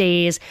within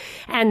days.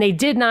 And they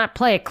did not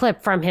play a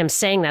clip from him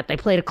saying that. They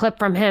played a clip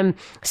from him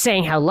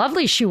saying how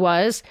lovely she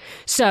was.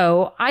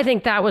 So I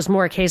think that was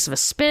more a case of a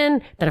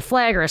spin than a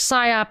flag or a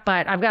psyop,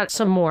 but I've got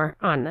some more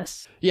on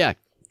this. Yeah.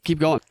 Keep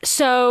going.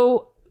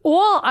 So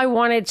all I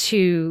wanted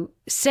to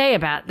say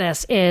about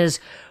this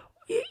is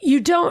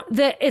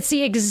it's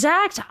the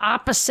exact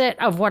opposite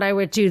of what I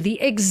would do,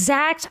 the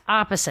exact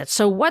opposite.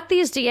 So what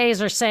these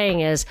DAs are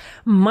saying is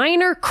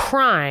minor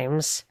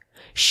crimes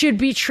should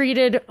be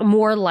treated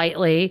more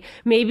lightly.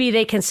 Maybe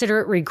they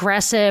consider it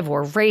regressive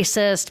or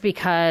racist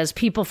because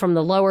people from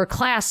the lower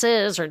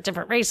classes or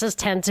different races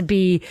tend to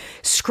be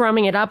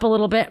scrumming it up a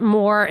little bit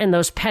more in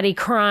those petty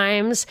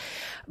crimes.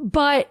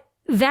 But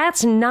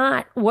that's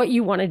not what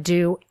you want to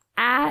do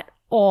at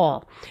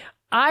all.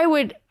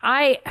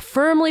 I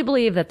firmly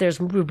believe that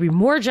would be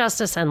more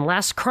justice and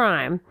less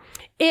crime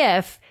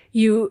if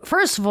you,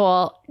 first of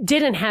all,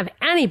 didn't have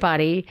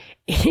anybody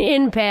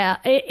in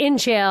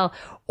jail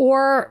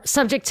or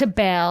subject to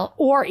bail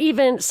or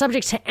even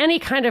subject to any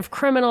kind of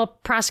criminal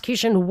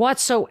prosecution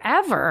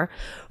whatsoever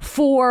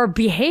for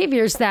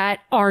behaviors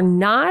that are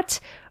not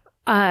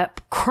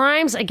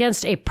crimes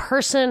against a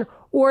person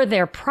or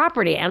their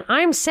property. And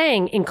I'm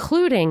saying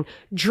including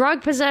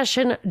drug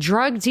possession,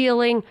 drug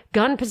dealing,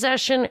 gun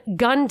possession,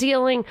 gun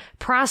dealing,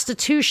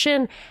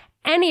 prostitution,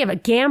 any of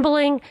it,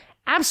 gambling,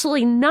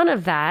 absolutely none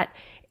of that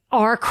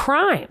are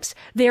crimes.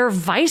 They're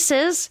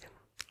vices,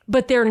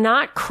 but they're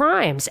not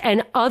crimes,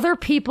 and other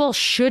people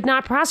should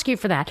not prosecute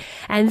for that.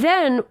 And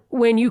then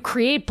when you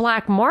create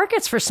black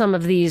markets for some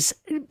of these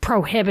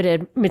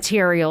prohibited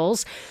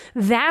materials,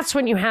 that's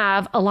when you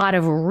have a lot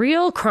of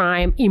real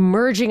crime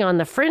emerging on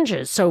the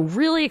fringes. So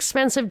really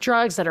expensive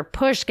drugs that are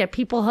pushed, get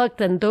people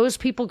hooked, and those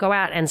people go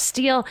out and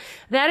steal.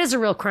 That is a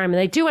real crime, and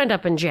they do end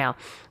up in jail.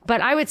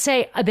 But I would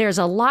say there's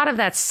a lot of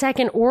that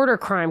second order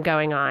crime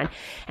going on.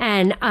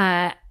 And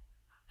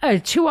a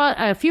few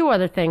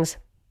other things.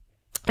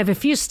 I have a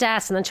few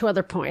stats and then two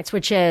other points,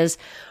 which is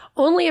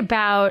only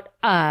about,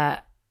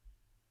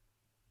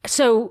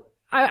 so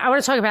I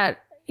want to talk about,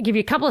 give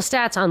you a couple of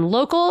stats on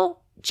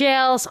local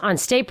jails, on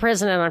state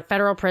prison, and on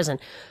federal prison.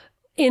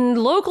 In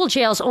local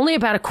jails, only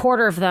about a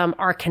quarter of them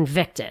are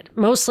convicted.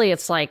 Mostly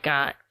it's like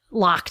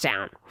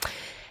lockdown.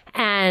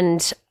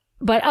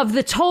 But of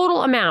the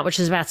total amount, which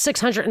is about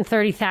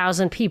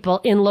 630,000 people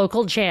in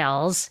local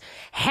jails,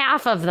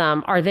 half of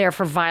them are there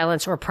for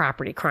violence or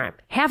property crime.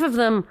 Half of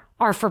them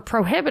are for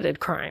prohibited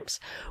crimes.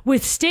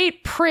 With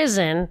state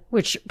prison,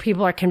 which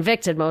people are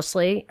convicted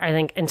mostly, I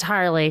think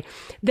entirely,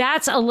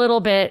 that's a little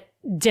bit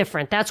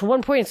different. That's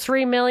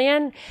 1.3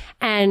 million,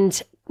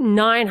 and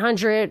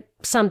 900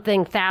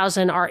 something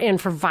thousand are in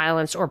for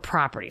violence or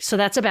property. So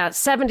that's about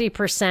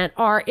 70%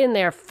 are in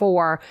there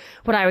for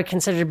what I would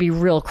consider to be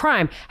real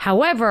crime.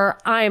 However,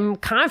 I'm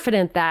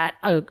confident that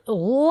a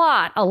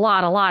lot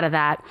of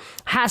that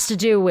has to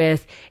do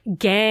with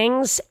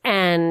gangs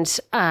and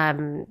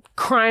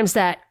crimes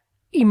that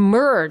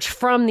emerge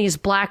from these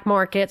black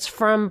markets,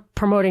 from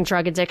promoting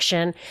drug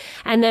addiction.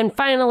 And then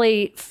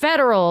finally,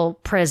 federal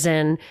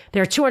prison,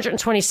 there are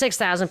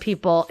 226,000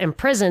 people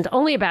imprisoned.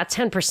 Only about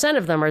 10%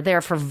 of them are there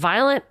for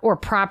violent or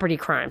property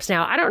crimes.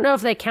 Now, I don't know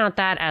if they count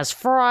that as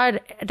fraud.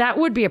 That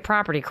would be a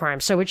property crime.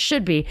 So it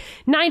should be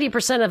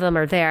 90% of them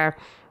are there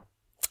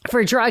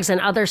for drugs and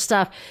other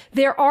stuff.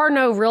 There are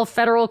no real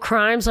federal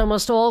crimes.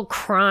 Almost all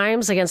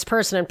crimes against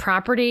person and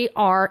property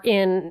are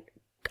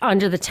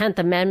under the 10th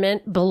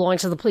Amendment, belong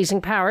to the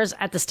policing powers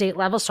at the state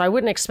level. So I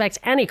wouldn't expect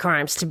any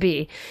crimes to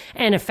be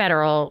in a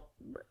federal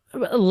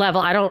level.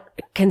 I don't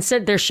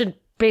consider there should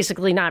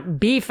basically not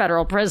be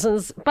federal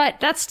prisons, but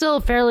that's still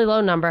a fairly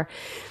low number.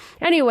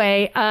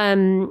 Anyway,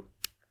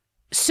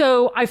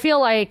 so I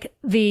feel like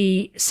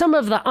some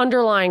of the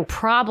underlying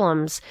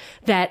problems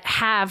that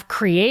have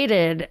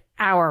created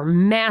our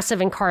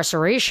massive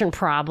incarceration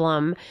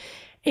problem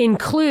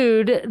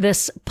include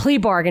this plea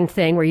bargain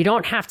thing where you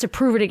don't have to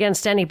prove it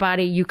against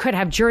anybody. You could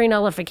have jury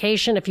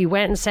nullification if you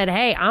went and said,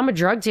 hey, I'm a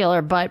drug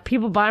dealer, but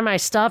people buy my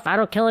stuff. I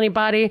don't kill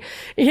anybody.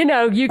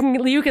 You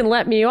can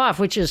let me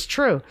off, which is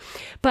true.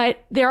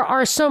 But there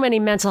are so many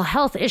mental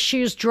health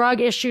issues,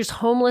 drug issues,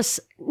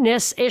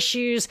 homelessness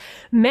issues,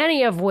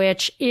 many of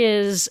which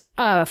is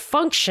a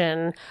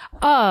function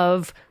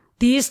of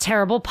these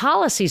terrible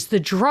policies. The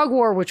drug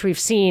war, which we've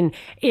seen,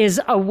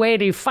 is a way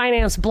to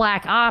finance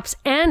black ops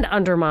and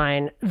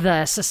undermine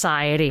the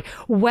society.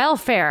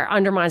 Welfare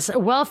undermines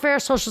welfare,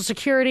 Social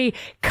Security,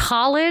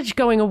 college,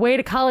 going away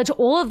to college.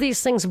 All of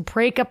these things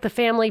break up the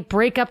family,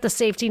 break up the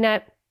safety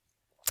net,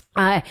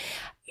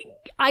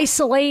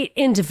 isolate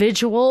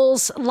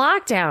individuals.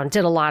 Lockdown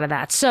did a lot of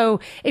that. So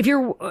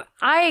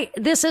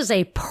this is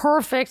a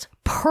perfect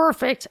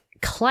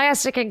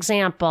classic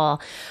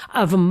example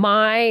of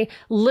my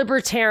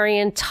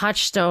libertarian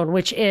touchstone,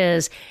 which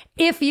is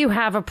if you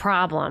have a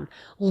problem,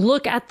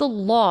 look at the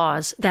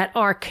laws that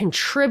are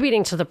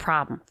contributing to the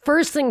problem.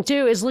 First thing to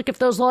do is look if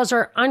those laws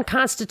are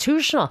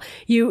unconstitutional.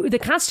 The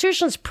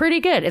Constitution is pretty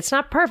good. It's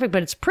not perfect,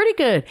 but it's pretty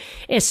good,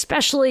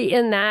 especially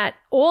in that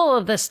all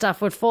of this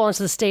stuff would fall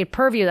into the state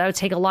purview. That would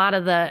take a lot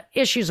of the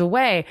issues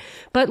away.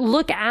 But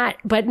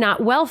but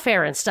not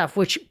welfare and stuff,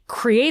 which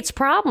creates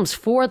problems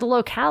for the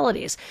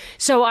localities.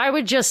 So I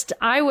would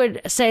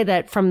say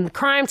that from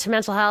crime to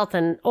mental health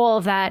and all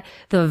of that,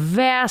 the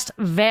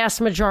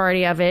vast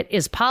majority of it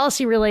is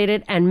policy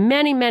related. And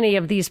many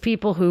of these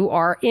people who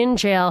are in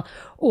jail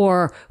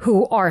or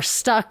who are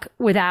stuck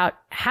without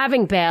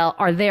having bail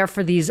are there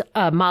for these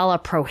mala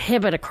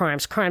prohibited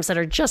crimes that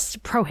are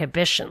just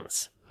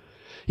prohibitions.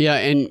 Yeah,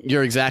 and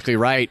you're exactly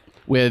right.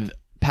 With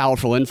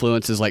powerful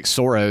influences like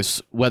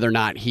Soros, whether or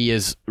not he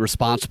is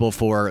responsible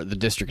for the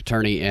district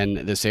attorney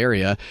in this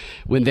area,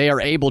 when they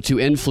are able to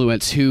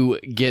influence who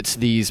gets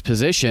these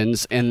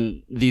positions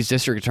and these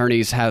district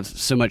attorneys have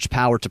so much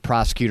power to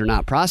prosecute or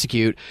not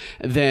prosecute,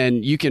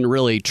 then you can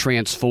really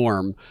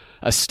transform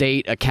a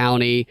state, a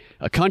county,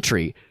 a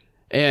country.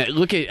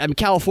 Look at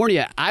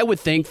California. I would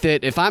think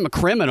that if I'm a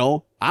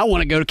criminal, I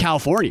want to go to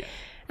California.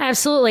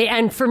 Absolutely.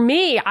 And for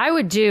me, I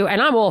would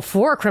and I'm all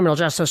for criminal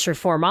justice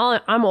reform.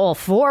 I'm all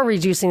for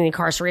reducing the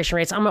incarceration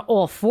rates. I'm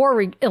all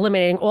for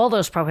eliminating all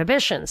those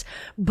prohibitions.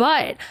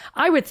 But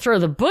I would throw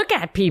the book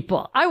at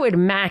people. I would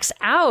max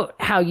out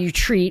how you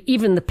treat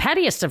even the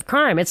pettiest of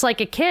crime. It's like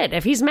a kid.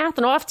 If he's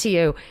mouthing off to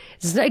you,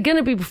 it's going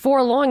to be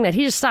before long that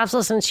he just stops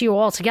listening to you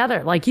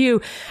altogether. Like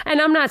you. And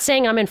I'm not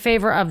saying I'm in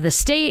favor of the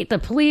state, the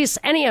police,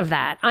 any of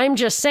that. I'm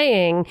just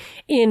saying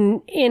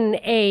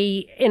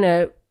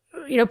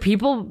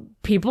people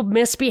people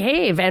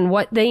misbehave, and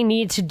what they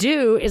need to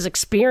do is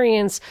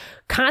experience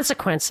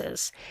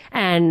consequences.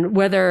 And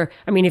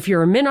if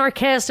you're a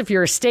minarchist, if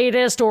you're a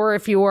statist, or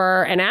if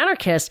you're an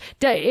anarchist,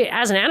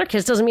 as an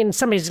anarchist doesn't mean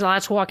somebody's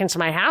allowed to walk into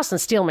my house and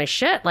steal my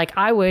shit. Like,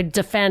 I would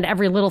defend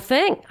every little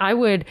thing. I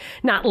would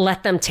not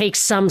let them take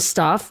some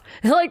stuff.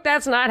 Like,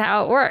 that's not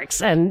how it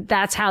works. And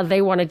that's how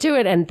they want to do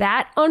it. And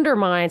that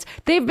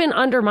they've been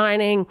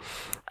undermining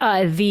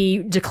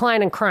the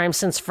decline in crime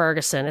since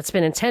Ferguson. It's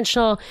been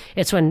intentional.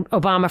 It's when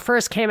Obama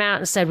first came out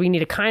and said we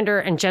need a kinder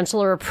and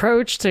gentler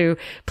approach to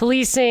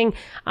policing.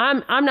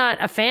 I'm not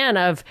a fan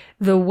of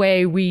the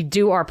way we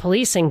do our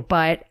policing,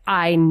 but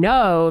I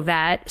know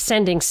that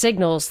sending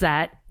signals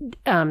that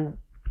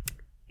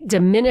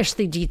diminish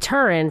the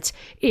deterrent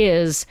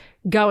is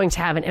going to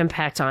have an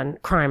impact on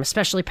crime,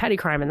 especially petty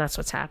crime, and that's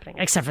what's happening.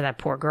 Except for that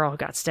poor girl who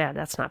got stabbed.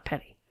 That's not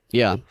petty.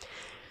 Yeah.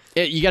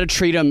 You got to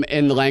treat them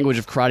in the language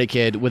of Karate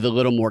Kid with a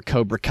little more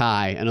Cobra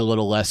Kai and a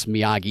little less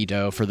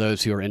Miyagi-Do for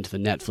those who are into the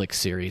Netflix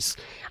series.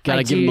 Got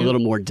to give them a little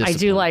more discipline. I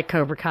do like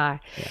Cobra Kai.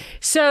 Yeah.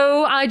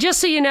 So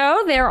just so you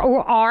know, there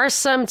are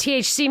some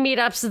THC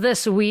meetups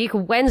this week.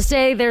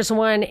 Wednesday, there's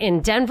one in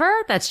Denver.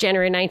 That's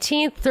January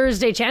 19th.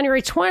 Thursday,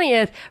 January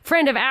 20th.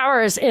 Friend of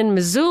ours in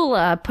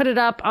Missoula put it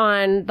up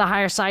on the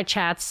Higher Side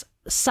Chats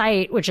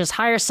site, which is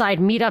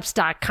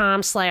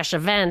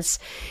highersidemeetups.com/events.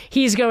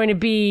 He's going to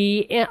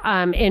be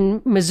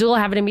in Missoula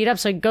having a meetup,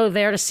 so go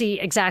there to see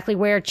exactly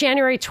where.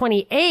 January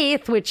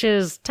 28th, which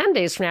is 10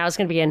 days from now, is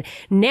going to be in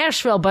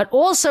Nashville, but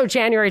also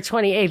January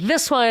 28th.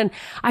 This one,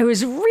 I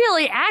was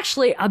really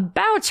actually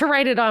about to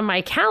write it on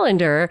my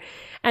calendar,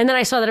 and then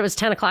I saw that it was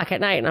 10 o'clock at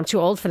night, and I'm too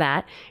old for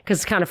that because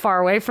it's kind of far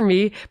away from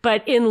me.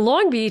 But in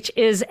Long Beach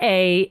is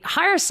a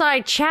Higher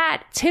Side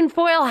Chat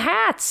tinfoil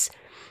hats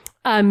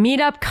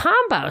meetup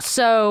combo.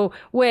 So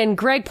when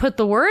Greg put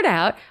the word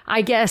out,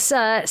 I guess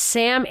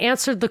Sam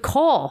answered the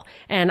call,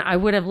 and I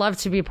would have loved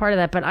to be a part of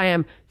that, but I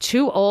am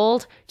too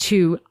old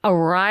to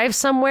arrive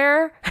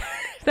somewhere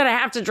that I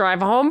have to drive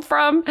home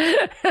from.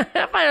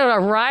 If I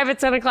don't arrive at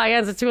 10 o'clock,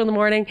 ends at 2 in the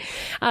morning.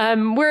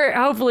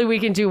 Hopefully we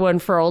can do one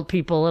for old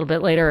people a little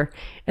bit later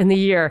in the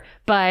year.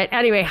 But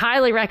anyway,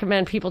 highly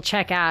recommend people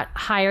check out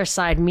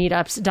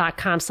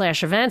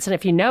highersidemeetups.com/events. And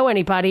if you know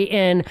anybody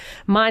in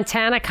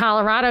Montana,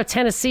 Colorado,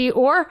 Tennessee,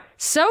 or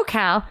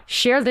SoCal,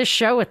 share this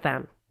show with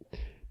them.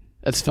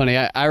 That's funny.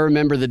 I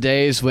remember the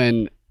days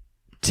when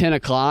 10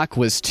 o'clock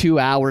was 2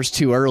 hours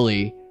too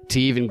early to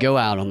even go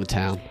out on the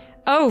town.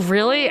 Oh,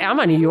 really? I'm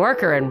a New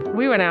Yorker, and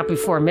we went out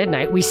before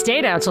midnight. We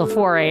stayed out till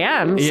 4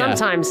 a.m. Yeah.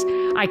 Sometimes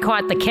I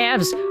caught the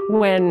cabs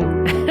when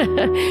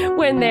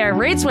when their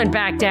rates went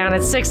back down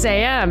at 6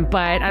 a.m.,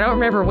 but I don't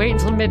remember waiting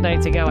until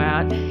midnight to go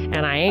out,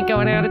 and I ain't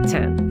going out at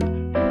 10.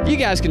 You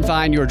guys can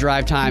find your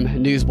Drive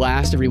Time News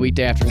Blast every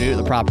weekday afternoon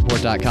at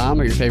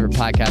thepropreport.com or your favorite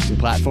podcasting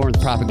platform, the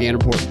Propaganda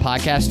Report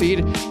podcast feed.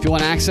 If you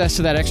want access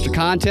to that extra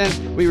content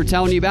we were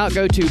telling you about,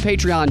 go to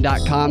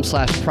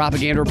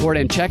patreon.com/propaganda report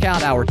and check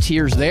out our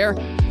tiers there.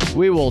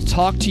 We will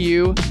talk to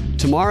you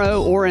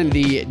tomorrow or in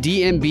the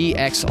DNB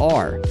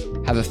XR.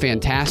 Have a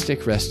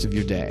fantastic rest of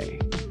your day.